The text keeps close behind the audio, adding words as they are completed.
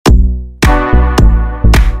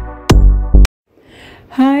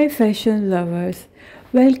Hi fashion lovers,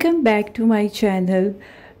 welcome back to my channel.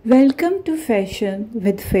 Welcome to Fashion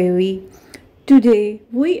with Fairy. Today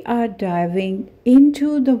we are diving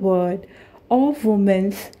into the world of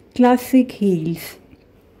women's classic heels,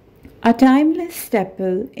 a timeless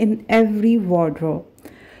staple in every wardrobe.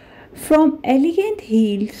 From elegant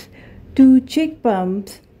heels to chic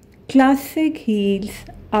pumps, classic heels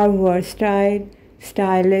are versatile,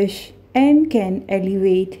 stylish, and can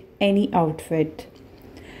elevate any outfit.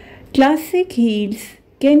 Classic heels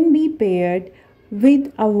can be paired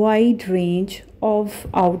with a wide range of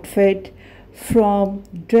outfit from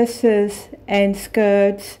dresses and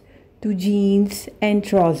skirts to jeans and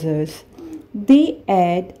trousers. They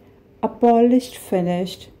add a polished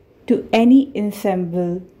finish to any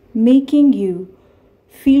ensemble, making you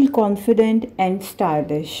feel confident and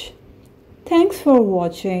stylish. Thanks for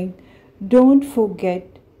watching. Don't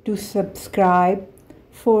forget to subscribe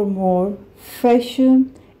for more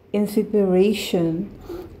fashion inspiration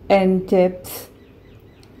and tips.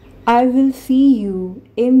 I will see you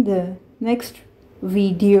in the next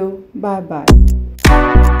video. Bye bye.